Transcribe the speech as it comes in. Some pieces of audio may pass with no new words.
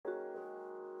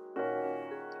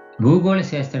భూగోళ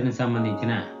శాస్త్రానికి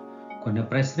సంబంధించిన కొన్ని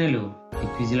ప్రశ్నలు ఈ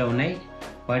క్విజ్లో ఉన్నాయి.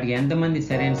 వాటికి ఎంతమంది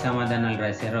సరైన సమాధానాలు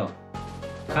రాశారో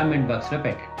కామెంట్ బాక్స్లో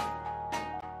పెట్టండి.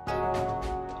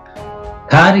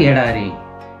 థార్ ఎడారి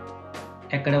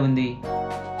ఎక్కడ ఉంది?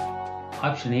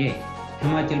 Option A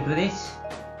Himachal Pradesh,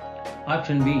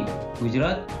 option B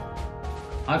Gujarat,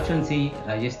 option C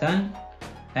Rajasthan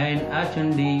and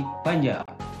option D Punjab.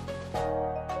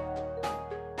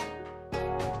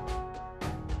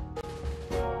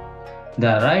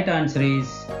 The right answer is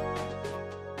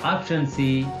option C,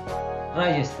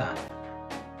 Rajasthan.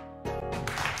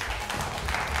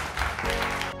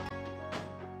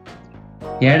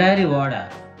 ఎడారి ఓడ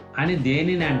అని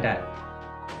దేనిని అంటారు?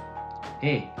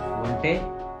 ఏ ఒంటె,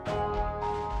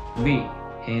 బి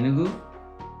ఏనుగు,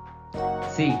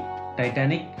 సి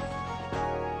టైటానిక్,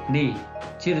 డి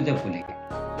చిరుతపులి.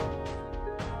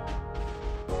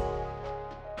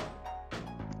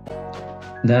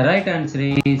 The right answer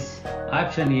is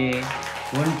option A,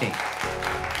 ఒంటె.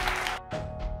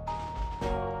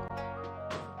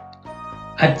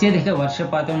 అత్యధిక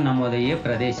వర్షపాతం నమోదయ్యే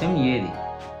ప్రదేశం ఏది?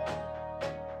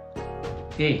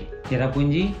 ఏ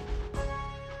చిరపుంజి,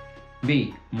 బి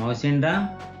మౌసిండ్ డ్యామ్,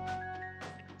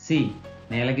 సి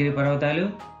నీలగిరి పర్వతాలు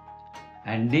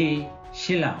and D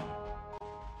Shillong.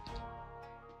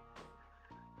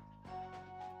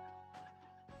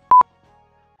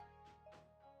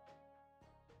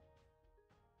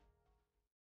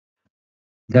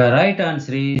 The right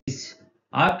answer is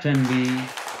option B,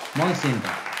 మౌసిండ్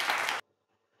dam.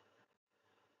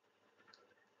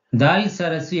 Dal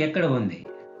సరస్సు ఎక్కడ ఉంది?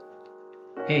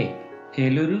 ఏ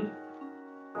Eluru,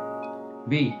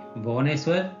 B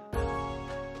Bhubaneswar,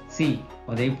 C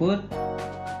Udaipur,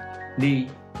 D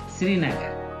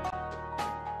Srinagar.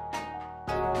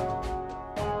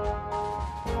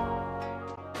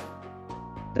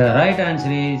 The right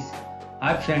answer is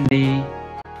option D,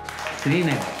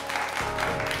 Srinagar.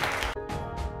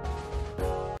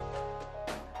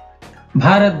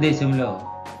 భారతదేశంలో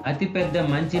అతిపెద్ద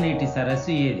మంచినీటి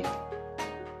సరస్సు ఏది?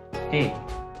 ఏ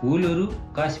ఊలూరు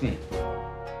Kashmir,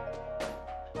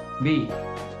 B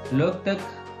Loktak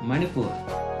Manipur,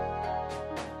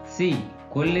 C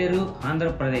Kolleru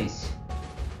Andhra Pradesh,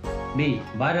 D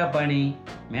బారాపాణి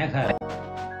Meghalaya.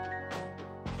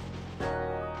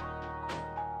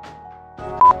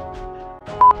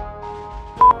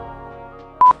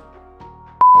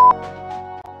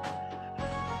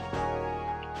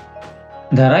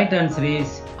 The right answer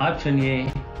is option A,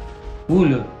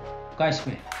 ఊలూరు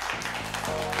Kashmir.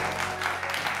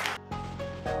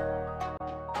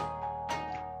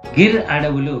 Gir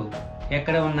అడవులు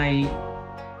ఎక్కడ ఉన్నాయి?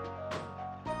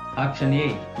 Option A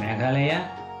Meghalaya,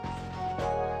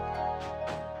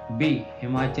 B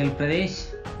Himachal Pradesh,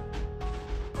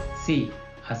 C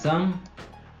Assam,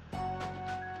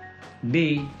 D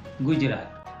Gujarat.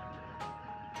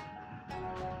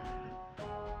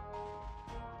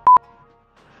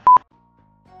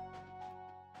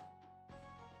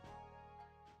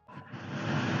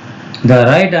 The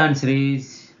right answer is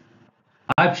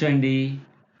option D,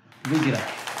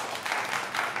 Gujarat.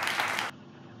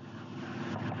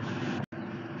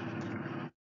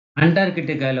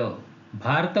 అంటార్కిటికాలో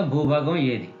భారత భూభాగం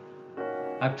ఏది?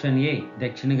 ఆప్షన్ ఏ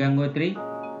దక్షిణ Gangotri,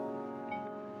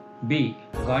 B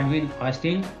Godwin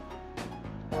Austin,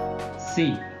 C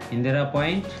Indira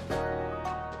point,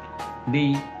 D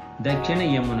దక్షిణ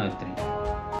Yamunotri.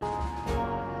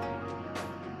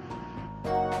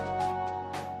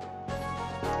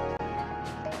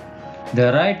 The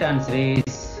right answer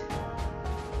is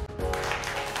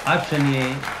option A,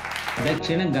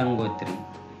 దక్షిణ గంగోత్రి.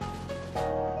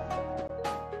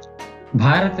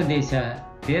 భారతదేశ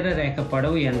తీరరేఖ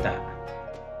పొడవు ఎంత?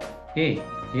 ఏ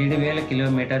 7,000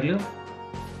 కిలోమీటర్లు,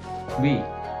 బి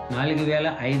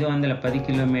 4,510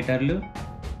 కిలోమీటర్లు,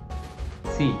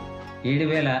 సి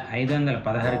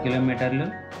 7,516 కిలోమీటర్లు,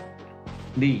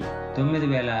 డి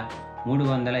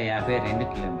 9,352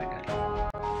 కిలోమీటర్లు.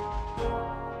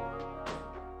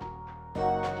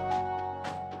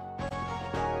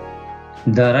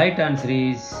 The right answer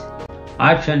is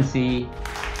option C,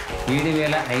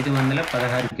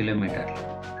 7,516 కిలోమీటర్లు.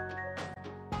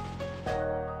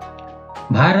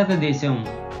 భారతదేశం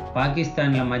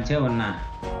పాకిస్తాన్ల మధ్య ఉన్న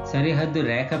సరిహద్దు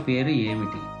రేఖ పేరు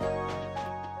ఏమిటి?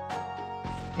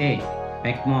 ఏ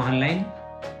మెక్మోహన్ లైన్,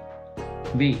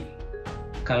 బి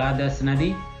కలాదస్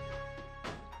నది,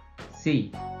 సి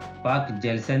పాక్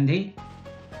జలసంధి,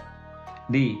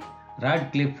 D rod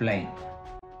cliff line.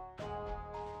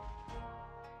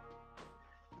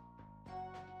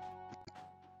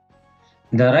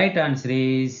 The right answer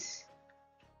is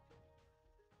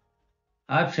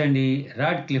option D,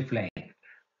 Radcliffe line.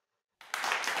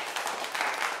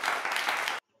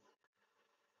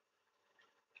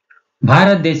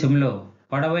 భారతదేశంలో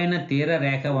పొడవైన తీర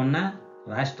రేఖ ఉన్న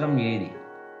రాష్ట్రం ఏది?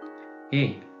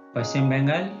 ఏ. పశ్చిమ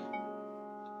Bengal,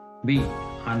 B.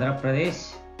 Andhra Pradesh,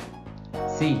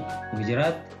 C.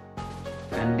 Gujarat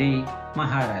and D.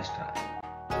 Maharashtra.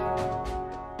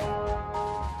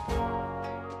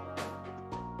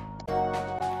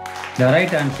 The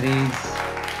right answer is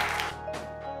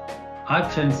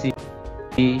option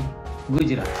C,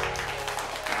 Gujarat.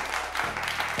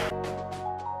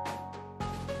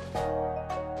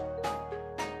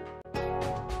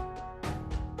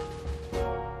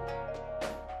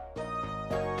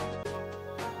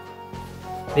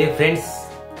 Dear friends,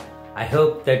 I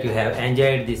hope that you have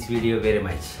enjoyed this video very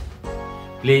much.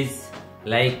 Please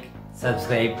like,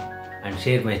 subscribe and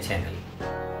share my channel.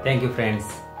 Thank you friends.